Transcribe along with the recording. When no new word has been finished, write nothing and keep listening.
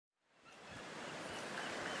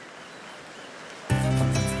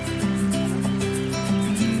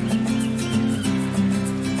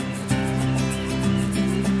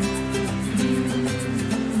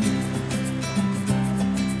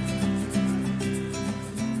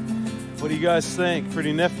What do you guys think?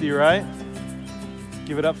 Pretty nifty, right?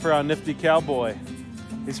 Give it up for our nifty cowboy.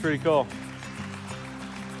 He's pretty cool.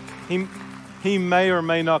 He may or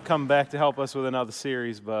may not come back to help us with another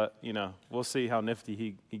series, but, we'll see how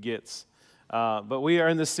nifty he gets. But we are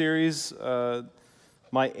in this series,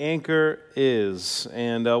 My Anchor Is,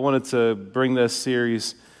 and I wanted to bring this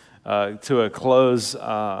series to a close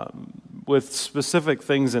with specific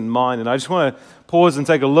things in mind. And I just want to pause and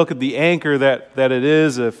take a look at the anchor that it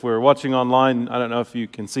is. If we're watching online, I don't know if you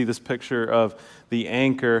can see this picture of the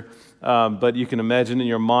anchor, but you can imagine in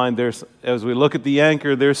your mind, as we look at the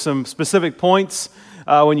anchor, there's some specific points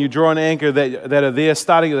when you draw an anchor that are there,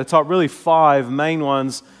 starting at the top, really 5 main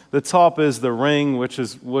ones. The top is the ring, which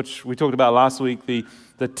we talked about last week, the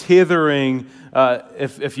tethering.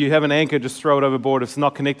 If you have an anchor, just throw it overboard. If it's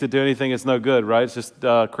not connected to anything, it's no good, right?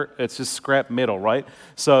 It's just scrap metal, right?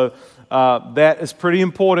 So that is pretty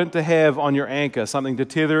important to have on your anchor, something to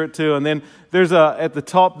tether it to. And then there's at the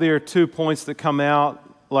top there are 2 points that come out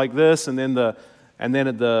like this, and then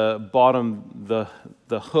at the bottom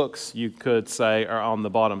the hooks, you could say, are on the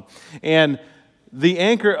bottom. And the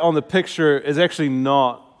anchor on the picture is actually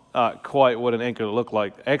not quite what an anchor look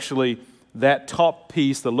like. Actually, that top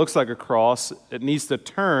piece that looks like a cross, it needs to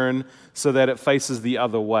turn so that it faces the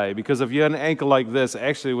other way. Because if you had an anchor like this,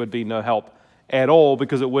 actually it would be no help at all,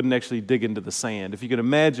 because it wouldn't actually dig into the sand. If you can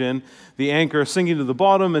imagine the anchor sinking to the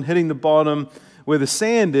bottom and hitting the bottom where the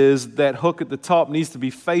sand is, that hook at the top needs to be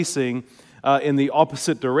facing in the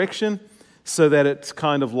opposite direction so that it's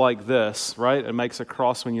kind of like this, right? It makes a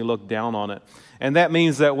cross when you look down on it. And that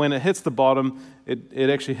means that when it hits the bottom, it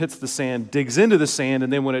actually hits the sand, digs into the sand,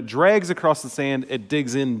 and then when it drags across the sand, it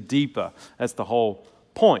digs in deeper. That's the whole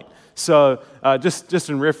point. So just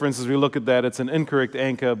in reference, as we look at that, it's an incorrect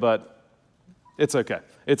anchor, but it's okay.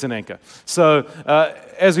 It's an anchor. So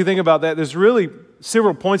as we think about that, there's really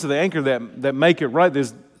several points of the anchor that make it right.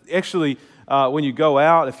 There's actually, when you go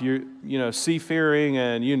out, if you're seafaring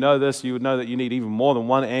and you know this, you would know that you need even more than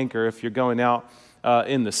one anchor. If you're going out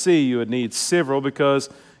in the sea, you would need several, because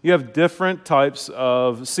you have different types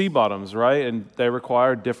of sea bottoms, right? And they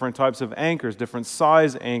require different types of anchors, different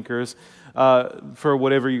size anchors for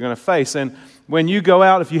whatever you're going to face. And when you go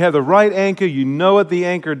out, if you have the right anchor, you know what the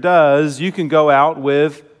anchor does, you can go out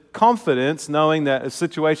with confidence, knowing that if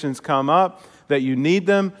situations come up, that you need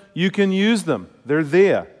them, you can use them. They're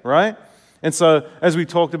there, right? And so, as we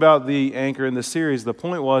talked about the anchor in this series, the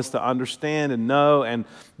point was to understand and know, and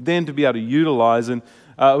then to be able to utilize. And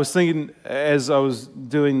I was thinking, as I was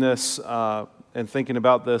doing this and thinking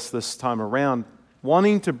about this time around,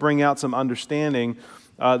 wanting to bring out some understanding,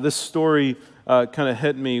 this story kind of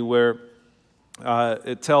hit me where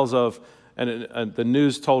it tells of, and the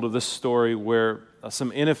news told of this story where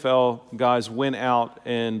some NFL guys went out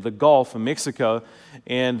in the Gulf of Mexico,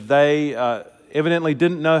 and they evidently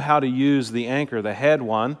didn't know how to use the anchor. They had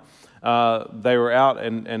one. They were out,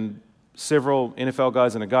 and several NFL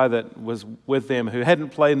guys and a guy that was with them who hadn't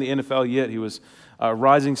played in the NFL yet. He was a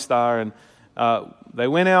rising star, and they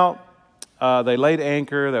went out. They laid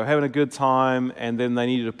anchor. They were having a good time, and then they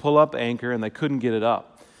needed to pull up anchor, and they couldn't get it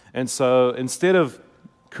up. And so instead of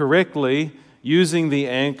correctly using the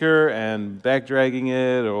anchor and back dragging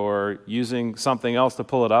it or using something else to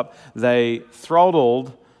pull it up, they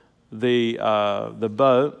throttled the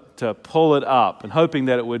boat to pull it up, and hoping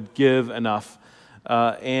that it would give enough.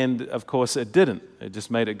 And of course, it didn't. It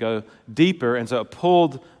just made it go deeper, and so it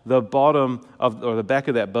pulled the bottom or the back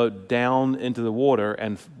of that boat down into the water,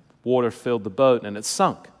 and water filled the boat, and it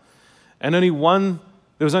sunk. And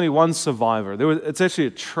there was only one survivor. It's actually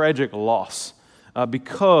a tragic loss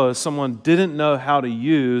because someone didn't know how to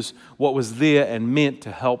use what was there and meant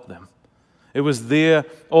to help them. It was there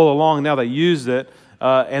all along. Now they used it,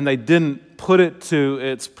 and they didn't put it to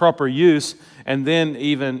its proper use, and then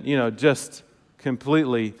even just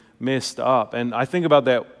completely messed up. And I think about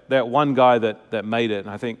that one guy that made it, and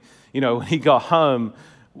I think when he got home,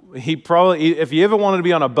 he probably, if he ever wanted to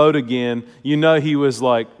be on a boat again, he was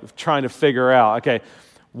like trying to figure out, okay,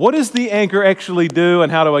 what does the anchor actually do,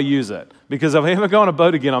 and how do I use it? Because if I ever go on a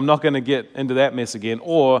boat again, I'm not going to get into that mess again.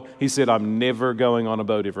 Or he said, I'm never going on a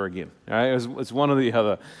boat ever again. All right? It's one or the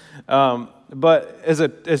other. But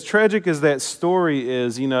as tragic as that story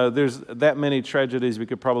is, there's that many tragedies we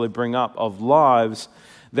could probably bring up of lives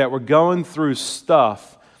that were going through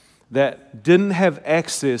stuff that didn't have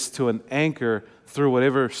access to an anchor through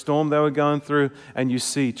whatever storm they were going through, and you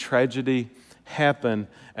see tragedy happen.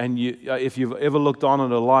 And if you've ever looked on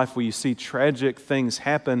at a life where you see tragic things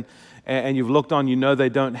happen, and you've looked on, they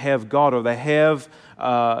don't have God, or they have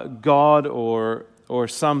God, or or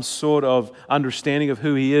some sort of understanding of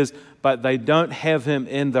who He is, but they don't have Him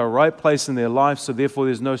in the right place in their life, so therefore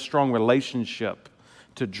there's no strong relationship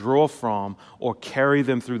to draw from or carry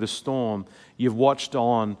them through the storm. You've watched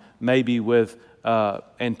on maybe with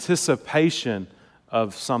anticipation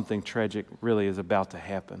of something tragic really is about to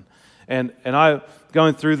happen. And I,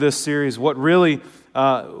 going through this series, what really,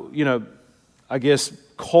 I guess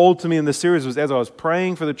called to me in this series was, as I was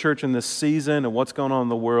praying for the church in this season and what's going on in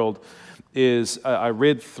the world, is I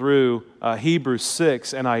read through Hebrews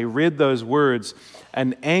 6, and I read those words,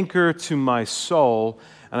 an anchor to my soul,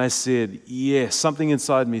 and I said, yes, something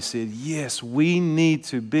inside me said, yes, we need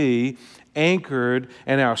to be anchored,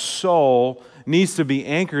 and our soul needs to be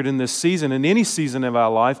anchored in this season, in any season of our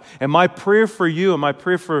life. And my prayer for you and my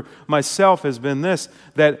prayer for myself has been this,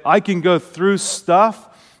 that I can go through stuff,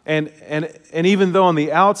 and even though on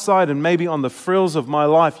the outside and maybe on the frills of my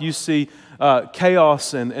life you see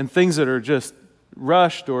chaos and things that are just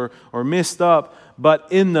rushed or messed up, but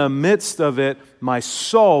in the midst of it, my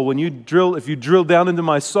soul, if you drill down into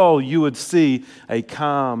my soul, you would see a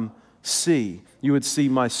calm sea. You would see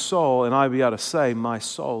my soul, and I'd be able to say, my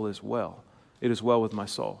soul is well. It is well with my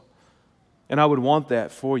soul. And I would want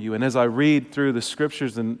that for you. And as I read through the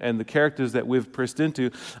scriptures and the characters that we've pressed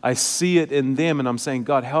into, I see it in them, and I'm saying,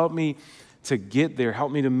 God, help me to get there.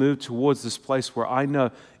 Help me to move towards this place where I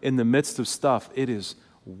know in the midst of stuff, it is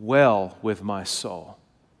well with my soul.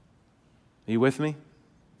 Are you with me?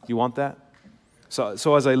 You want that?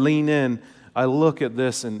 So as I lean in, I look at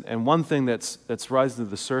this, and one thing that's rising to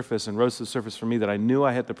the surface and rose to the surface for me that I knew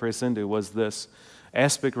I had to press into was this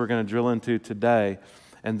aspect we're going to drill into today,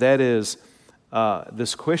 and that is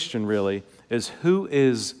this question really is, who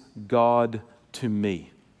is God to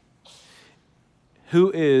me?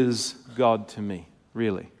 Who is God to me,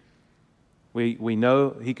 really? We know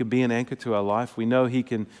He can be an anchor to our life. We know He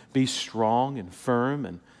can be strong and firm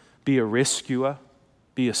and be a rescuer,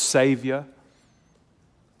 be a savior.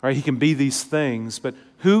 Right? He can be these things, but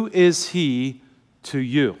who is He to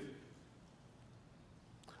you?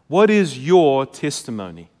 What is your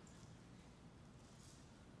testimony?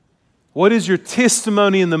 What is your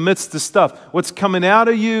testimony in the midst of stuff? What's coming out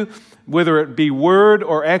of you, whether it be word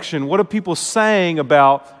or action? What are people saying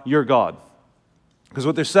about your God? Because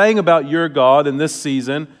what they're saying about your God in this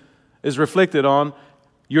season is reflected on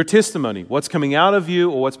your testimony. What's coming out of you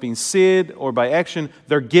or what's being said or by action,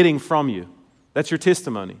 they're getting from you. That's your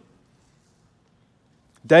testimony.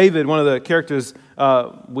 David, one of the characters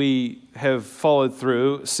we have followed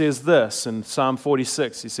through, says this in Psalm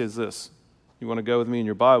 46. He says this. You want to go with me in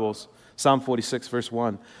your Bibles? Psalm 46, verse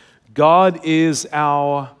 1. God is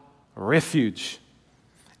our refuge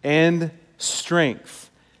and strength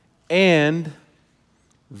and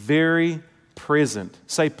very present.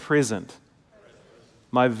 Say present.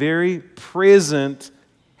 My very present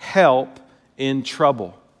help in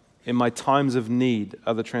trouble, in my times of need,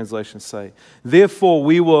 other translations say. Therefore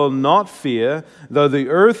we will not fear, though the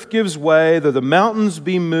earth gives way, though the mountains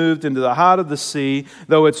be moved into the heart of the sea,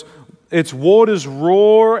 though its waters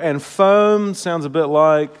roar and foam. Sounds a bit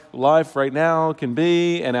like life right now can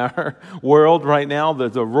be in our world right now.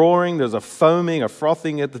 There's a roaring, there's a foaming, a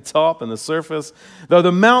frothing at the top and the surface. Though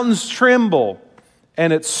the mountains tremble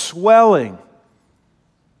and it's swelling.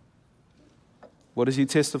 What is he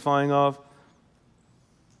testifying of?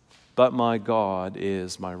 But my God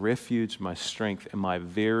is my refuge, my strength, and my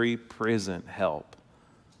very present help.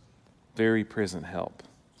 Very present help.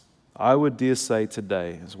 I would dare say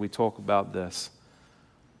today, as we talk about this,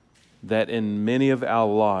 that in many of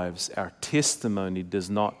our lives, our testimony does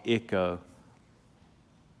not echo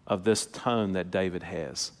of this tone that David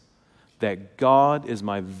has. That God is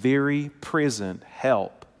my very present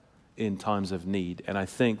help in times of need. And I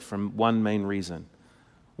think from one main reason,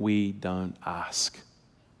 we don't ask.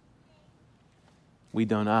 We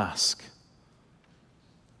don't ask.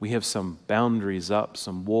 We have some boundaries up,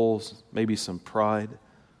 some walls, maybe some pride.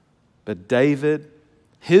 But David,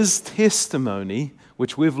 his testimony,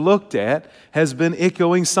 which we've looked at, has been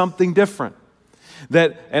echoing something different.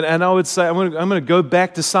 And I would say, I'm going to go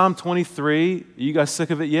back to Psalm 23. Are you guys sick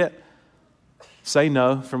of it yet? Say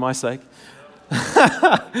no for my sake.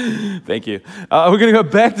 Thank you. We're going to go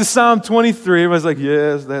back to Psalm 23. Everybody's like,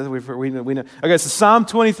 yes, we know. Okay, so Psalm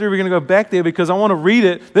 23, we're going to go back there because I want to read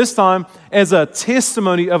it this time as a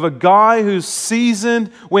testimony of a guy who's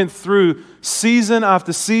went through season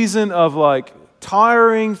after season of like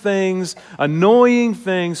tiring things, annoying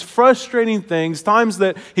things, frustrating things, times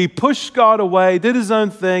that he pushed God away, did his own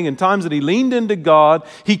thing, and times that he leaned into God.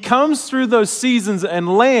 He comes through those seasons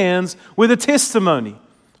and lands with a testimony.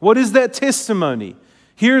 What is that testimony?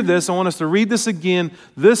 Hear this. I want us to read this again,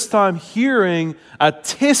 this time hearing a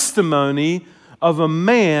testimony of a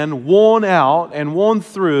man worn out and worn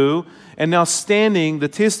through and now standing the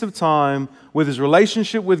test of time with his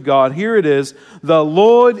relationship with God. Here it is. The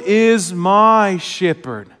Lord is my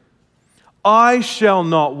shepherd. I shall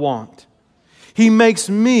not want. He makes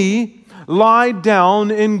me lie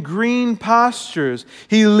down in green pastures.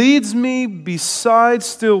 He leads me beside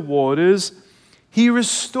still waters. He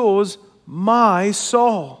restores my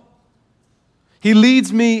soul. He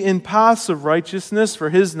leads me in paths of righteousness for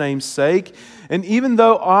His name's sake. And even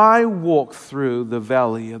though I walk through the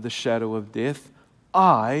valley of the shadow of death,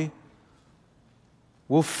 I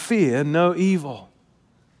will fear no evil.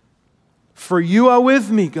 For you are with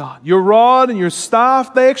me, God. Your rod and your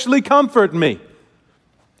staff, they actually comfort me.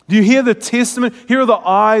 Do you hear the testament? Hear the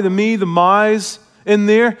I, the me, the my's in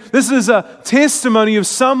there? This is a testimony of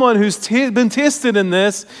someone who's been tested in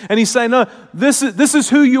this, and he's saying, no, this is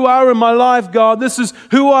who you are in my life, God. This is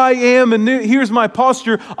who I am, and here's my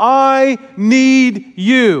posture. I need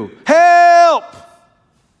you. Help!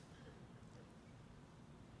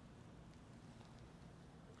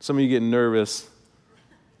 Some of you getting nervous.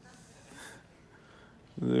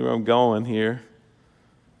 Where I'm going here.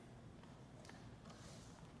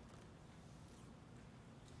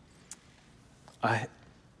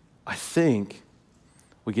 I think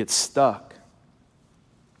we get stuck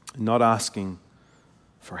not asking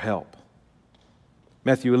for help.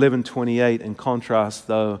 Matthew 11:28, in contrast,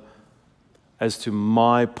 though, as to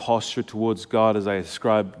my posture towards God, as I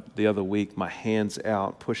described the other week, my hands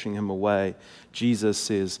out, pushing Him away, Jesus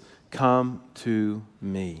says, "Come to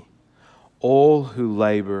me, all who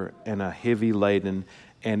labor and are heavy laden,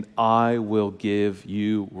 and I will give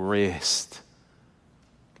you rest."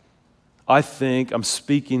 I think I'm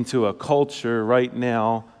speaking to a culture right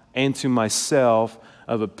now and to myself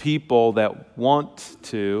of a people that want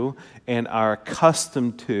to and are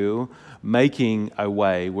accustomed to making a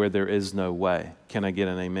way where there is no way. Can I get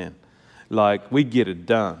an amen? Like, we get it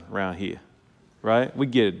done around here, right? We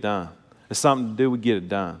get it done. There's something to do, we get it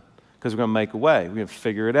done because we're going to make a way. We're going to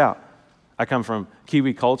figure it out. I come from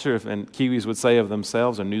Kiwi culture, and Kiwis would say of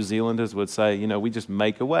themselves, or New Zealanders would say, we just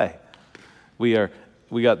make a way.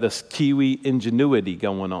 We got this Kiwi ingenuity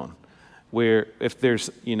going on, where if there's,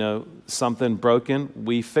 something broken,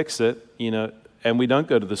 we fix it, and we don't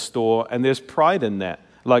go to the store, and there's pride in that.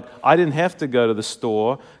 Like, I didn't have to go to the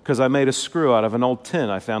store because I made a screw out of an old tin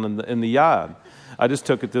I found in the yard. I just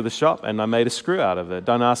took it to the shop and I made a screw out of it.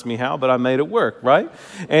 Don't ask me how, but I made it work, right?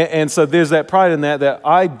 And so there's that pride in that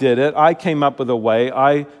I did it. I came up with a way.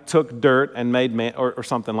 I took dirt and made man, or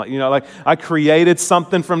something like, like I created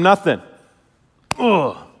something from nothing.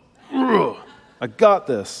 I got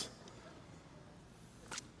this.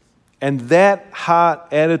 And that heart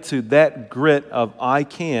attitude, that grit of I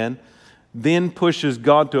can, then pushes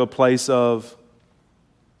God to a place of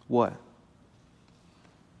what?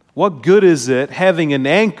 What good is it having an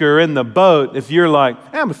anchor in the boat if you're like,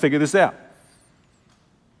 I'm going to figure this out?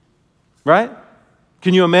 Right?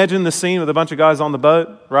 Can you imagine the scene with a bunch of guys on the boat,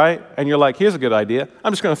 right? And you're like, here's a good idea.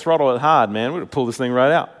 I'm just going to throttle it hard, man. We're going to pull this thing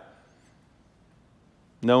right out.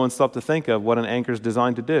 No one stopped to think of what an anchor is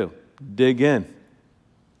designed to do. Dig in.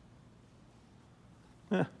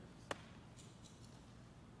 Yeah.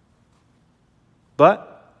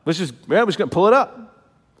 But we're just going to pull it up.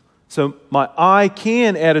 So my I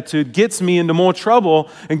can attitude gets me into more trouble.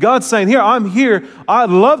 And God's saying, here, I'm here.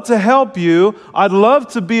 I'd love to help you. I'd love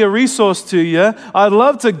to be a resource to you. I'd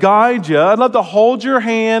love to guide you. I'd love to hold your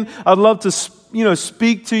hand. I'd love to,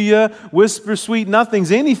 speak to you, whisper sweet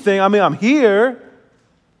nothings, anything. I mean, I'm here.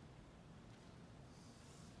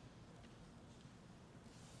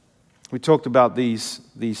 We talked about these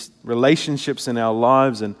relationships in our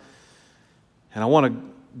lives, and I want to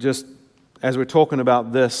just, as we're talking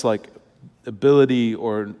about this, like ability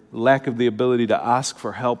or lack of the ability to ask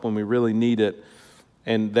for help when we really need it,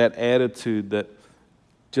 and that attitude that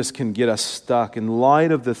just can get us stuck. In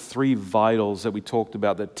light of the three vitals that we talked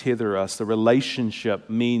about that tether us, the relationship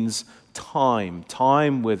means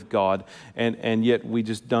time with God, and yet we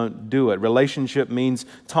just don't do it. Relationship means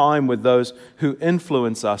time with those who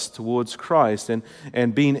influence us towards Christ,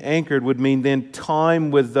 and being anchored would mean then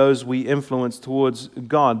time with those we influence towards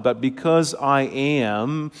God. But because I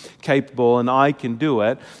am capable and I can do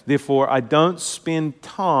it, therefore I don't spend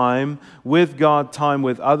time with God, time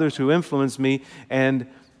with others who influence me, and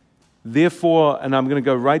therefore, and I'm going to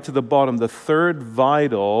go right to the bottom, the third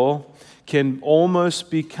vital can almost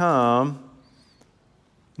become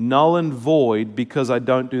null and void because I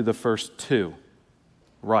don't do the first two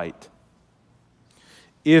right.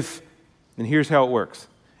 And here's how it works.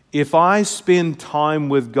 If I spend time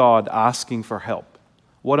with God asking for help,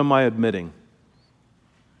 what am I admitting?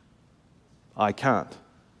 I can't,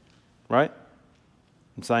 right?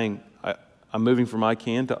 I'm saying I'm moving from I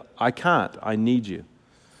can to I can't. I need you.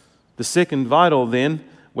 The second vital then,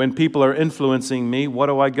 when people are influencing me, what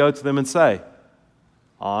do I go to them and say?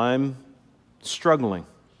 I'm struggling.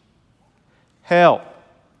 Help.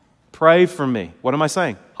 Pray for me. What am I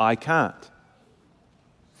saying? I can't.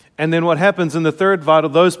 And then what happens in the third vital,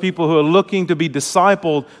 those people who are looking to be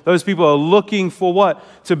discipled, those people are looking for what?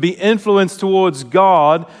 To be influenced towards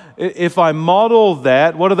God. If I model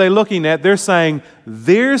that, what are they looking at? They're saying,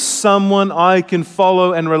 there's someone I can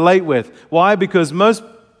follow and relate with. Why? Because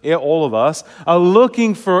all of us, are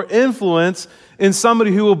looking for influence in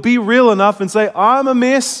somebody who will be real enough and say, I'm a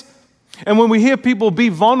mess. And when we hear people be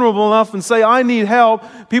vulnerable enough and say, I need help,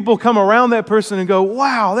 people come around that person and go,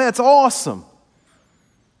 wow, that's awesome.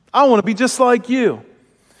 I want to be just like you.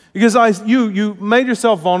 Because you made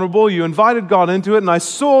yourself vulnerable, you invited God into it, and I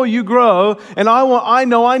saw you grow, and I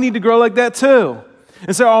know I need to grow like that too.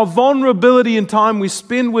 And so our vulnerability in time we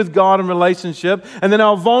spend with God in relationship, and then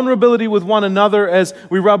our vulnerability with one another as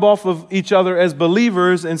we rub off of each other as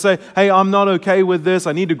believers and say, hey, I'm not okay with this,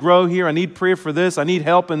 I need to grow here, I need prayer for this, I need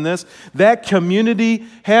help in this. That community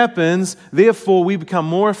happens, therefore we become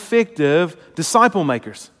more effective disciple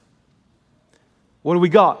makers. What do we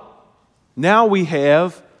got? Now we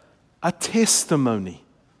have a testimony.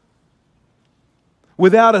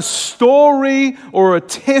 Without a story or a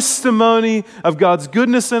testimony of God's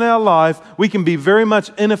goodness in our life, we can be very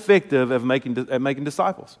much ineffective at making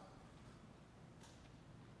disciples.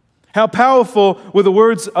 How powerful were the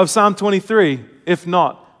words of Psalm 23, if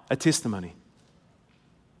not a testimony?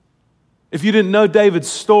 If you didn't know David's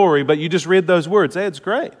story, but you just read those words, hey, it's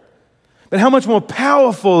great. But how much more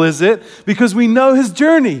powerful is it because we know his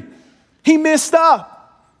journey? He messed up.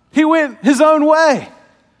 He went his own way.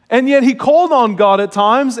 And yet he called on God at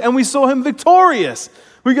times and we saw him victorious.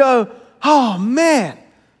 We go, oh man,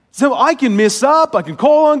 so I can mess up, I can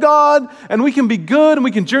call on God, and we can be good and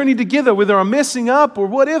we can journey together whether I'm messing up or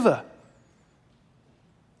whatever.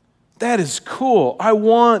 That is cool. I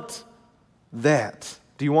want that.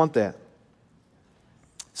 Do you want that?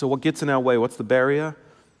 So what gets in our way? What's the barrier?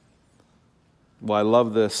 Well, I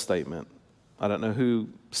love this statement. I don't know who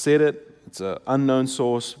said it. It's an unknown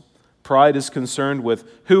source. Pride is concerned with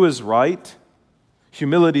who is right.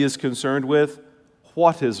 Humility is concerned with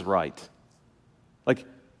what is right. Like,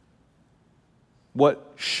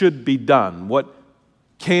 what should be done, what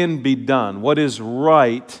can be done, what is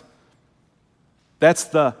right. That's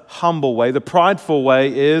the humble way. The prideful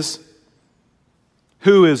way is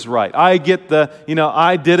who is right. I get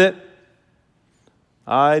I did it.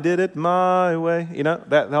 I did it my way.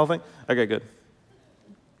 The whole thing? Okay, good.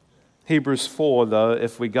 Hebrews 4, though,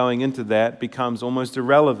 if we're going into that, becomes almost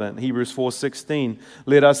irrelevant. Hebrews 4:16.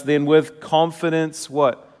 Let us then with confidence,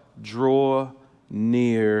 what? Draw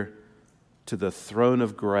near to the throne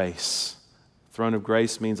of grace. Throne of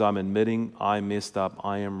grace means I'm admitting I messed up,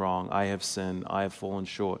 I am wrong, I have sinned, I have fallen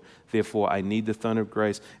short. Therefore, I need the throne of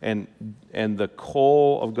grace. And the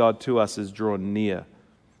call of God to us is draw near,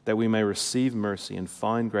 that we may receive mercy and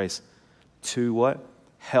find grace to what?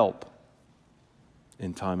 Help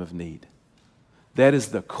in time of need. That is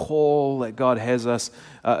the call that God has us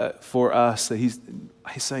for us. That He's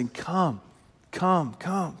saying, come.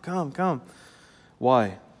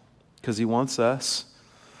 Why? Because He wants us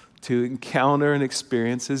to encounter and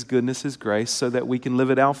experience His goodness, His grace, so that we can live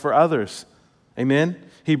it out for others. Amen?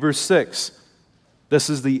 Hebrews 6. This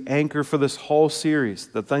is the anchor for this whole series.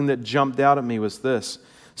 The thing that jumped out at me was this.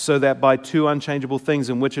 So that by two unchangeable things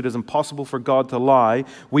in which it is impossible for God to lie,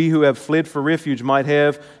 we who have fled for refuge might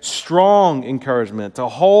have strong encouragement to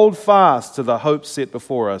hold fast to the hope set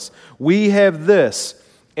before us. We have this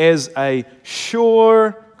as a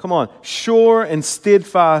sure and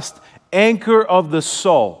steadfast anchor of the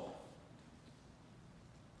soul.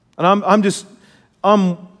 And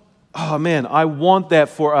I want that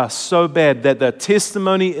for us so bad, that the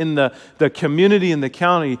testimony in the community, in the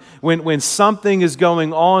county, when something is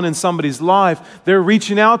going on in somebody's life, they're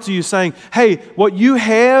reaching out to you saying, hey, what you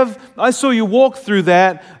have, I saw you walk through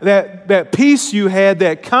that peace you had,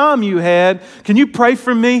 that calm you had. Can you pray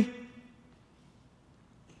for me?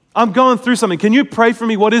 I'm going through something. Can you pray for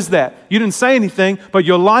me? What is that? You didn't say anything, but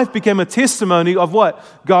your life became a testimony of what?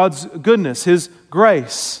 God's goodness, His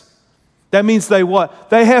grace. That means they what?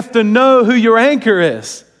 They have to know who your anchor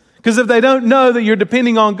is. Because if they don't know that you're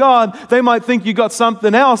depending on God, they might think you got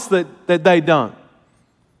something else that they don't.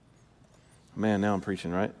 Man, now I'm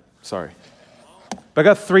preaching, right? Sorry. But I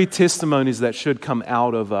got 3 testimonies that should come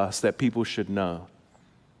out of us that people should know.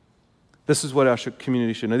 This is what our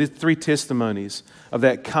community should know. These 3 testimonies of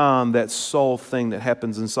that calm, that soul thing that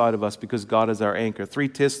happens inside of us because God is our anchor. 3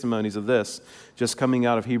 testimonies of this just coming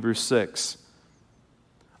out of Hebrews 6.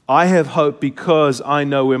 I have hope because I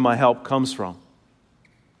know where my help comes from.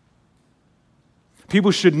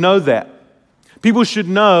 People should know that. People should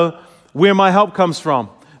know where my help comes from.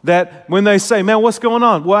 That when they say, man, what's going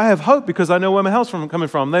on? Well, I have hope because I know where my help's coming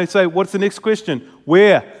from. They say, what's the next question?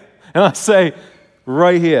 Where? And I say,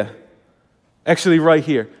 right here. Actually, right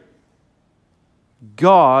here.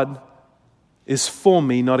 God is for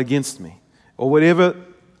me, not against me. Or whatever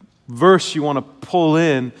verse you want to pull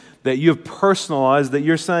in that you've personalized, that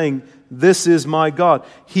you're saying, this is my God.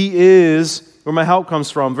 He is where my help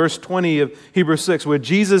comes from. Verse 20 of Hebrews 6, where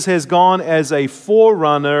Jesus has gone as a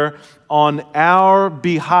forerunner on our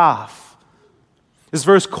behalf. This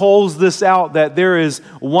verse calls this out, that there is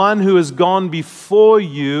one who has gone before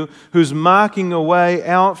you, who's marking a way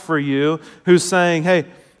out for you, who's saying, hey,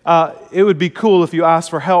 it would be cool if you asked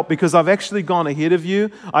for help because I've actually gone ahead of you.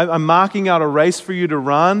 I'm marking out a race for you to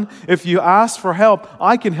run. If you ask for help,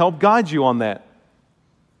 I can help guide you on that.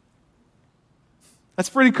 That's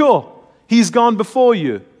pretty cool. He's gone before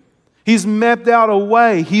you. He's mapped out a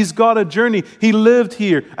way. He's got a journey. He lived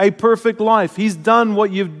here a perfect life. He's done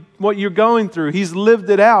what you're going through. He's lived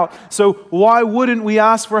it out. So why wouldn't we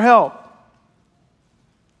ask for help?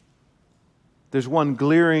 There's one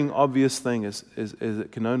glaring, obvious thing is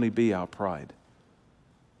it can only be our pride.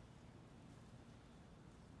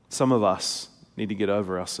 Some of us need to get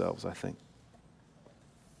over ourselves, I think.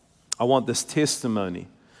 I want this testimony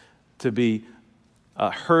to be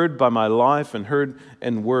heard by my life and heard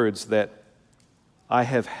in words that I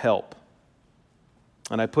have help.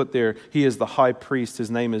 And I put there, He is the high priest. His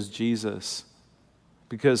name is Jesus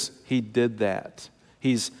because He did that.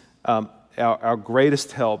 He's our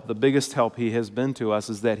greatest help, the biggest help He has been to us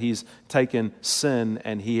is that He's taken sin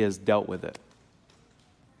and He has dealt with it.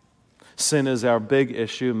 Sin is our big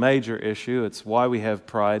issue, major issue. It's why we have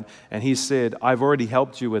pride. And He said, I've already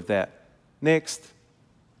helped you with that. Next.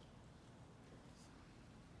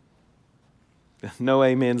 No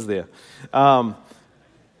amens there.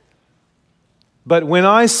 But when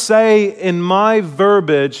I say in my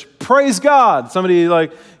verbiage, praise God, somebody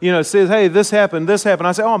says, hey, this happened. I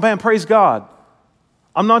say, oh man, praise God.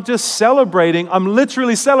 I'm not just celebrating, I'm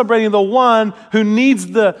literally celebrating the one who needs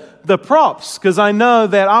the props because I know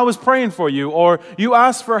that I was praying for you or you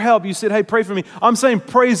asked for help. You said, hey, pray for me. I'm saying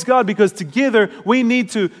praise God because together we need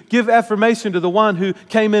to give affirmation to the one who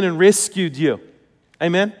came in and rescued you.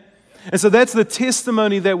 Amen? And so that's the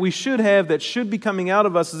testimony that we should have, that should be coming out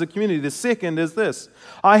of us as a community. The second is this: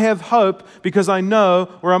 I have hope because I know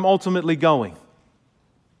where I'm ultimately going.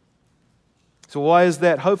 So why is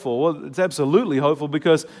that hopeful? Well, it's absolutely hopeful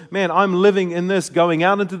because, man, I'm living in this, going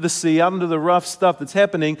out into the sea, out into the rough stuff that's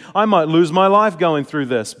happening. I might lose my life going through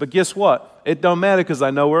this. But guess what? It don't matter because I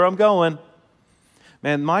know where I'm going.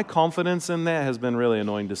 Man, my confidence in that has been really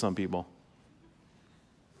annoying to some people.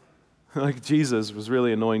 Like Jesus was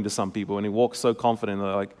really annoying to some people and He walked so confident,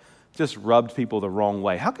 like just rubbed people the wrong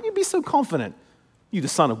way. How can you be so confident? You the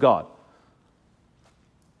Son of God.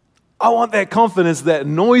 I want that confidence that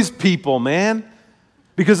annoys people, man,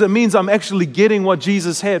 because it means I'm actually getting what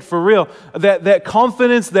Jesus had for real. That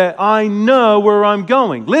confidence that I know where I'm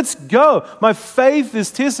going. Let's go. My faith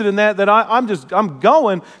is tested in that I'm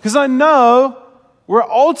going because I know where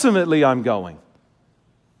ultimately I'm going.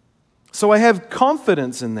 So I have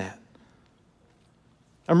confidence in that.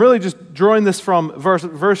 I'm really just drawing this from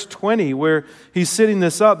verse 20 where he's setting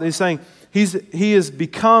this up. He's saying he has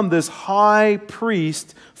become this high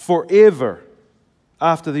priest forever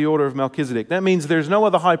after the order of Melchizedek. That means there's no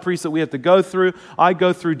other high priest that we have to go through. I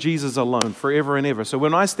go through Jesus alone forever and ever. So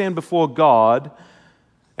when I stand before God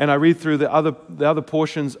and I read through the other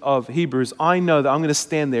portions of Hebrews, I know that I'm going to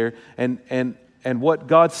stand there and what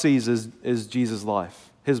God sees is Jesus' life.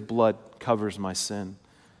 His blood covers my sin.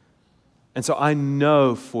 And so I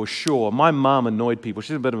know for sure, my mom annoyed people.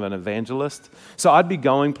 She's a bit of an evangelist. So I'd be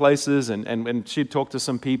going places and she'd talk to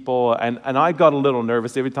some people and I got a little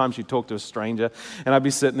nervous every time she'd talk to a stranger. And I'd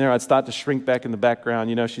be sitting there, I'd start to shrink back in the background.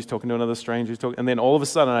 You know, she's talking to another stranger. And then all of a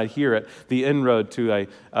sudden I'd hear it, the inroad to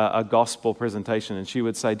a gospel presentation. And she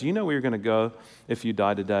would say, do you know where you're going to go if you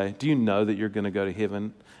die today? Do you know that you're going to go to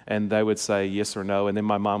heaven? And they would say yes or no. And then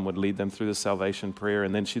my mom would lead them through the salvation prayer.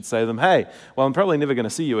 And then she'd say to them, hey, well, I'm probably never going to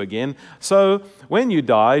see you again. So when you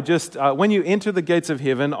die, just when you enter the gates of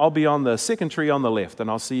heaven, I'll be on the second tree on the left. And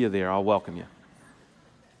I'll see you there. I'll welcome you.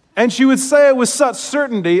 And she would say it with such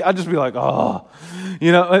certainty. I'd just be like, oh.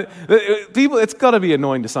 You know, people, it's got to be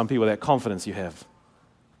annoying to some people, that confidence you have.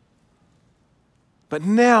 But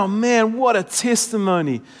now, man, what a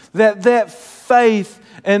testimony that faith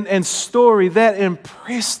and story that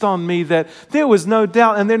impressed on me, that there was no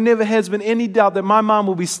doubt, and there never has been any doubt, that my mom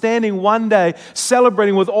will be standing one day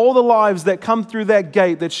celebrating with all the lives that come through that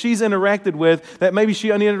gate that she's interacted with, that maybe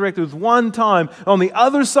she only interacted with one time. On the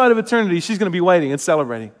other side of eternity, she's going to be waiting and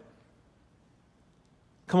celebrating.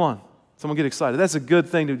 Come on. Someone get excited. That's a good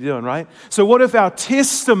thing to be doing, right? So what if our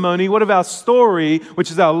testimony, what if our story,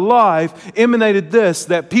 which is our life, emanated this,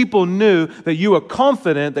 that people knew that you were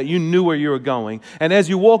confident, that you knew where you were going. And as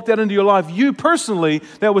you walked out into your life, you personally,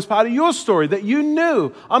 that was part of your story, that you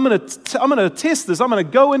knew, I'm going to test this. I'm going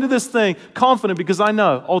to go into this thing confident because I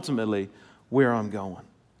know ultimately where I'm going.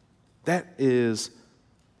 That is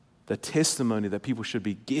the testimony that people should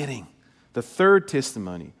be getting. The third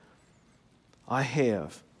testimony, I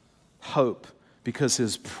have hope because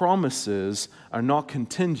His promises are not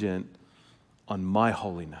contingent on my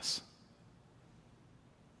holiness.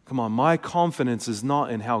 Come on, my confidence is not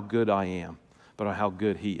in how good I am, but on how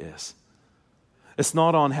good He is. It's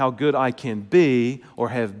not on how good I can be or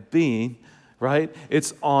have been, right?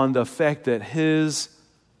 It's on the fact that His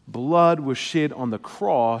blood was shed on the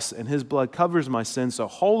cross and His blood covers my sins. So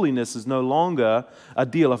holiness is no longer a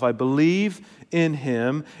deal. If I believe in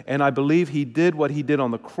Him and I believe He did what He did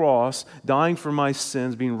on the cross, dying for my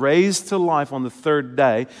sins, being raised to life on the third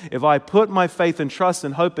day, if I put my faith and trust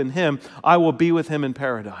and hope in Him, I will be with Him in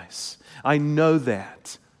paradise. I know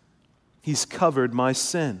that. He's covered my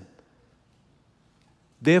sin.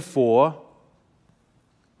 Therefore,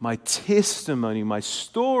 my testimony, my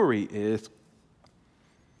story is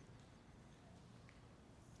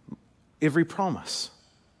every promise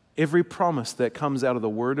that comes out of the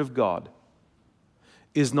Word of God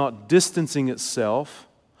is not distancing itself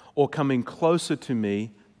or coming closer to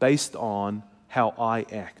me based on how I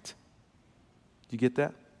act. Do you get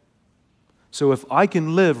that? So if I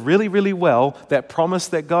can live really, really well, that promise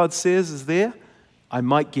that God says is there, I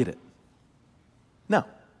might get it. No.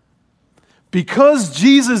 Because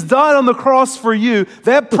Jesus died on the cross for you,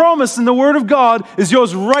 that promise in the Word of God is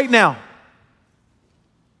yours right now.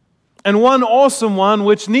 And one awesome one,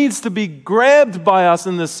 which needs to be grabbed by us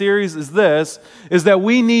in this series, is that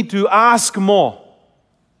we need to ask more.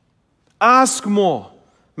 Ask more.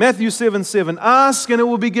 Matthew 7:7, ask and it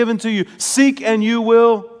will be given to you. Seek and you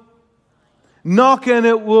will. Knock and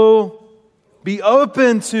it will be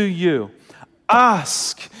open to you.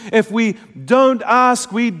 Ask. If we don't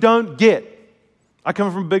ask, we don't get. I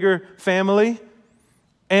come from a bigger family,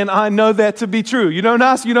 and I know that to be true. You don't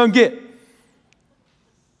ask, you don't get.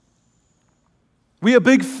 We are a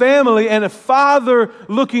big family, and a father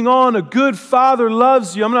looking on, a good father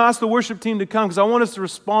loves you. I'm going to ask the worship team to come because I want us to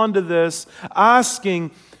respond to this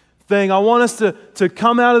asking thing. I want us to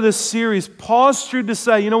come out of this series postured to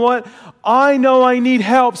say, you know what? I know I need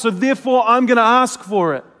help, so therefore I'm going to ask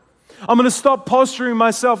for it. I'm going to stop posturing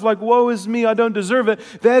myself like, woe is me, I don't deserve it.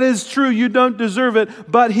 That is true, you don't deserve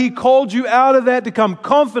it. But He called you out of that to come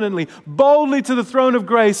confidently, boldly to the throne of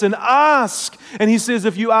grace and ask. And He says,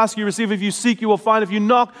 if you ask, you receive. If you seek, you will find. If you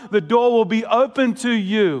knock, the door will be open to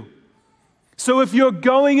you. So if you're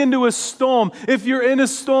going into a storm, if you're in a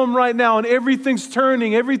storm right now and everything's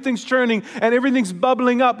churning, and everything's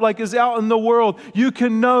bubbling up like is out in the world, you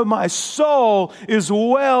can know my soul is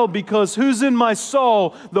well because who's in my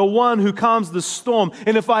soul? The one who calms the storm.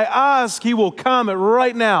 And if I ask, He will calm it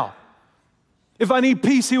right now. If I need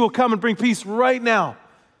peace, He will come and bring peace right now.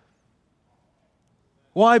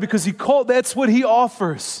 Why? Because that's what He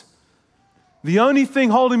offers. The only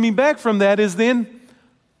thing holding me back from that is then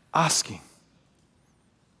asking.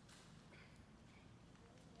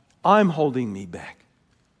 I'm holding me back.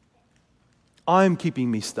 I'm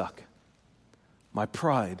keeping me stuck. My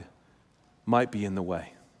pride might be in the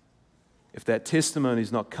way. If that testimony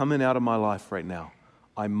is not coming out of my life right now,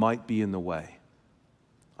 I might be in the way.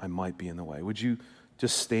 I might be in the way. Would you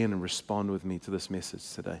just stand and respond with me to this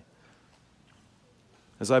message today?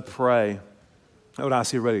 As I pray, I would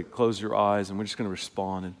ask everybody to close your eyes, and we're just going to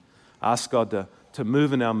respond and ask God to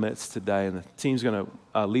move in our midst today. And the team's going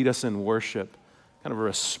to lead us in worship, kind of a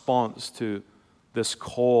response to this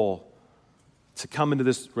call to come into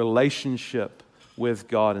this relationship with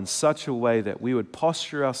God in such a way that we would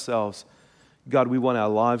posture ourselves. God, we want our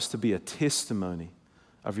lives to be a testimony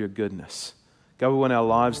of your goodness. God, we want our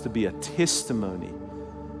lives to be a testimony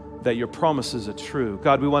that your promises are true.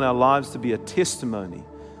 God, we want our lives to be a testimony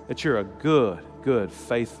that you're a good, good,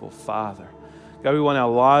 faithful Father. God, we want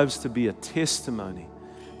our lives to be a testimony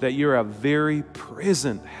that you're a very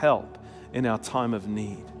present help in our time of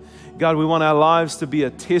need. God, we want our lives to be a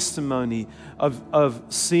testimony of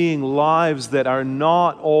seeing lives that are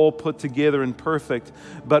not all put together and perfect,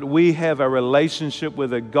 but we have a relationship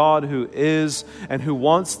with a God who is and who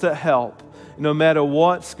wants to help no matter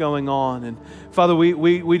what's going on. And Father,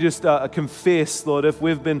 we just confess, Lord, if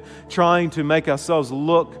we've been trying to make ourselves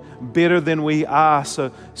look better than we are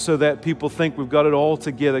so that people think we've got it all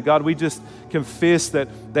together. God, we just confess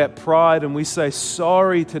that pride, and we say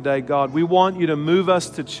sorry today, God. We want you to move us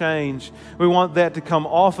to change. We want that to come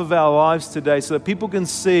off of our lives today so that people can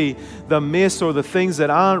see the mess or the things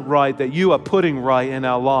that aren't right that you are putting right in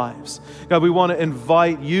our lives. God, we want to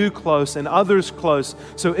invite you close and others close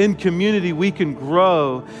so in community we can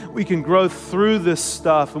grow. We can grow through this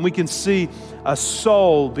stuff, and we can see a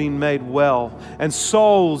soul being made well and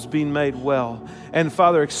souls being made well. And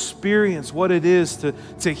Father, experience what it is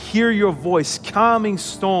to hear your voice calming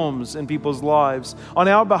storms in people's lives on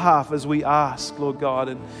our behalf as we ask, Lord God.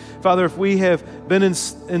 And Father, if we have been in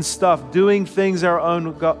stuff, doing things our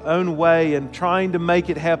own way and trying to make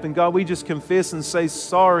it happen, God, we just confess and say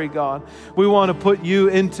sorry, God. We want to put you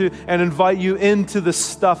into and invite you into the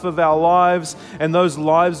stuff of our lives and those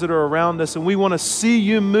lives that are around us. And we want to see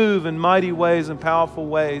you move in mighty ways and powerful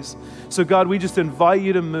ways. So God, we just invite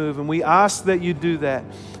you to move, and we ask that you do that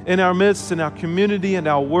in our midst, in our community, in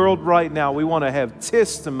our world right now. We want to have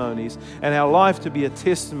testimonies and our life to be a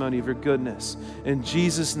testimony of your goodness. In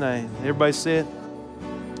Jesus' name. Everybody say it.